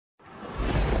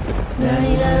لا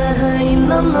إله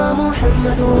إلا الله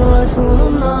محمد رسول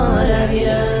الله لا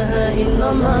إله إلا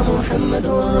الله محمد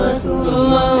رسول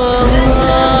الله لا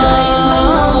إله إلا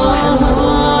الله محمد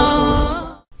رسول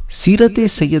الله۔ سیرت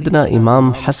سیدنا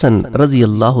امام حسن رضی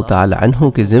اللہ تعالی عنہ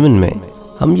کے ضمن میں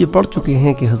ہم یہ پڑھ چکے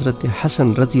ہیں کہ حضرت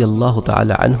حسن رضی اللہ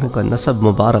تعالی عنہ کا نسب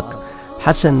مبارک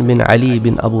حسن بن علی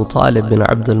بن ابو طالب بن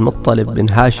عبد المطلب بن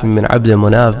ہاشم بن عبد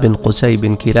مناف بن قصی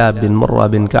بن کلاب بن مرہ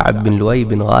بن کعب بن لؤی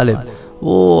بن غالب،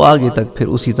 وہ آگے تک پھر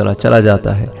اسی طرح چلا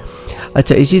جاتا ہے۔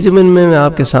 اچھا، اسی ضمن میں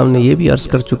آپ کے سامنے یہ بھی عرض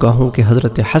کر چکا ہوں کہ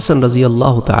حضرت حسن رضی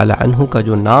اللہ تعالی عنہ کا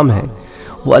جو نام ہے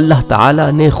وہ اللہ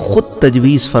تعالیٰ نے خود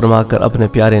تجویز فرما کر اپنے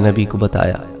پیارے نبی کو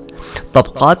بتایا۔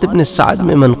 طبقات ابن سعد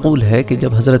میں منقول ہے کہ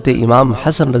جب حضرت امام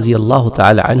حسن رضی اللہ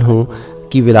تعالی عنہ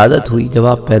کی ولادت ہوئی، جب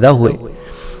آپ پیدا ہوئے،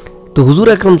 تو حضور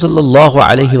اکرم صلی اللہ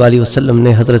علیہ وآلہ وسلم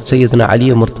نے حضرت سیدنا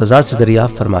علی مرتضیٰ سے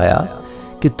دریافت فرمایا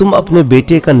کہ تم اپنے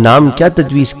بیٹے کا نام کیا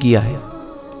تجویز کیا ہے؟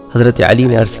 حضرت علی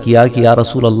نے عرض کیا کہ یا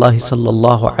رسول اللہ صلی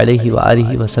اللہ علیہ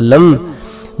وآلہ وسلم،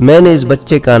 میں نے اس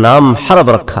بچے کا نام حرب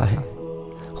رکھا ہے۔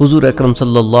 حضور اکرم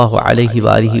صلی اللہ علیہ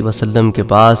وآلہ وسلم کے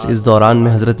پاس اس دوران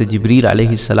میں حضرت جبریل علیہ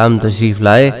السلام تشریف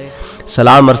لائے،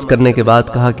 سلام عرض کرنے کے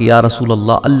بعد کہا کہ یا رسول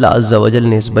اللہ، اللہ عز و جل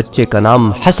نے اس بچے کا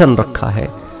نام حسن رکھا ہے۔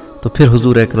 تو پھر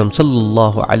حضور اکرم صلی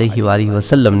اللہ علیہ وآلہ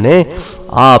وسلم نے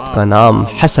آپ کا نام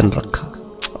حسن رکھا۔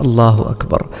 اللہ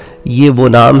اکبر! یہ وہ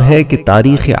نام ہے کہ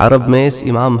تاریخ عرب میں اس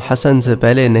امام حسن سے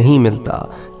پہلے نہیں ملتا،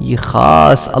 یہ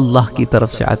خاص اللہ کی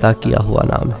طرف سے عطا کیا ہوا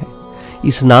نام ہے۔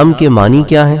 اس نام کے معنی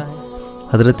کیا ہیں؟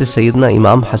 حضرت سیدنا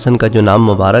امام حسن کا جو نام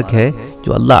مبارک ہے،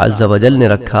 جو اللہ عز و جل نے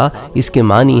رکھا، اس کے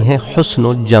معنی ہے حسن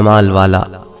و جمال والا۔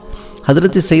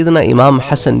 حضرت سیدنا امام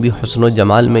حسن بھی حسن و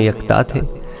جمال میں یکتا تھے۔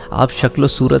 آپ شکل و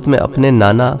صورت میں اپنے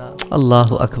نانا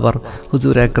اللہ اکبر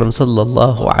حضور اکرم صلی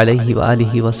اللہ علیہ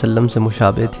وآلہ وسلم سے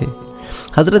مشابہ تھے۔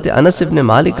 حضرت انس بن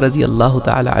مالک رضی اللہ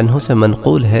تعالی عنہ سے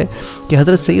منقول ہے کہ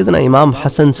حضرت سیدنا امام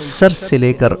حسن سر سے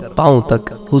لے کر پاؤں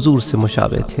تک حضور سے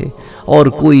مشابہ تھے، اور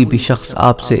کوئی بھی شخص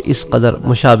آپ سے اس قدر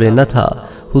مشابہ نہ تھا،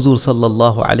 حضور صلی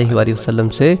اللہ علیہ وآلہ وسلم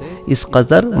سے اس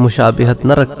قدر مشابہت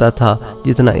نہ رکھتا تھا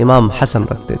جتنا امام حسن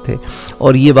رکھتے تھے۔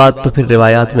 اور یہ بات تو پھر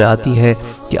روایات میں آتی ہے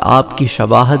کہ آپ کی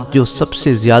شباہت جو سب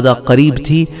سے زیادہ قریب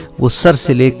تھی وہ سر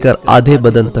سے لے کر آدھے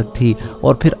بدن تک تھی،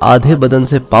 اور پھر آدھے بدن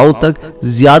سے پاؤں تک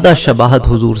زیادہ شباہت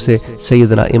حضور سے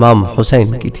سیدنا امام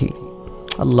حسین کی تھی۔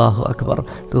 اللہ اکبر!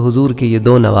 تو حضور کے یہ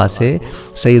دو نواسے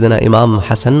سیدنا امام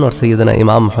حسن اور سیدنا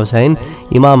امام حسین،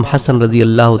 امام حسن رضی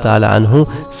اللہ تعالی عنہ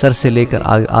سر سے لے کر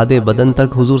آدھے بدن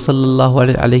تک حضور صلی اللہ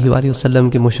علیہ وآلہ وسلم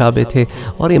کے مشابہ تھے،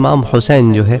 اور امام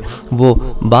حسین جو ہے وہ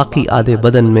باقی آدھے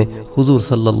بدن میں حضور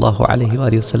صلی اللہ علیہ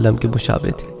وآلہ وسلم کے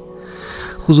مشابہ تھے۔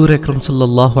 حضور اکرم صلی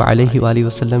اللہ علیہ وآلہ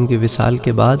وسلم کے وصال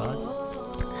کے بعد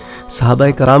صحابہ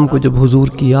کرام کو جب حضور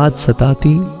کی یاد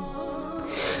ستاتی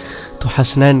تو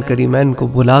حسنین کریمین کو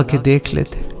بلا کے دیکھ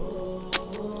لیتے۔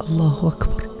 اللہ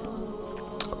اکبر!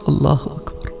 اللہ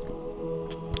اکبر!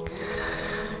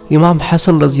 امام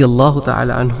حسن رضی اللہ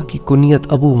تعالی عنہ کی کنیت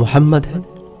ابو محمد ہے،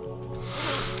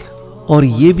 اور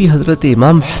یہ بھی حضرت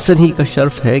امام حسن ہی کا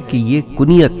شرف ہے کہ یہ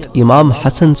کنیت امام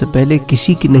حسن سے پہلے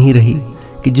کسی کی نہیں رہی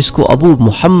کہ جس کو ابو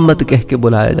محمد کہہ کے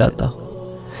بلایا جاتا ہو۔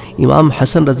 امام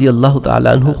حسن رضی اللہ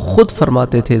تعالیٰ عنہ خود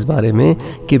فرماتے تھے اس بارے میں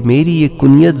کہ میری یہ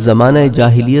کنیت زمانہ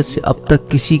جاہلیت سے اب تک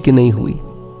کسی کی نہیں ہوئی،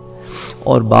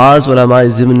 اور بعض علماء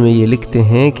ضمن میں یہ لکھتے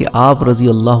ہیں کہ آپ رضی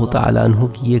اللہ تعالیٰ عنہ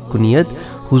کی یہ کنیت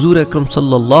حضور اکرم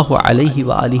صلی اللہ علیہ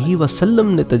وآلہ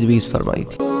وسلم نے تجویز فرمائی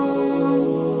تھی۔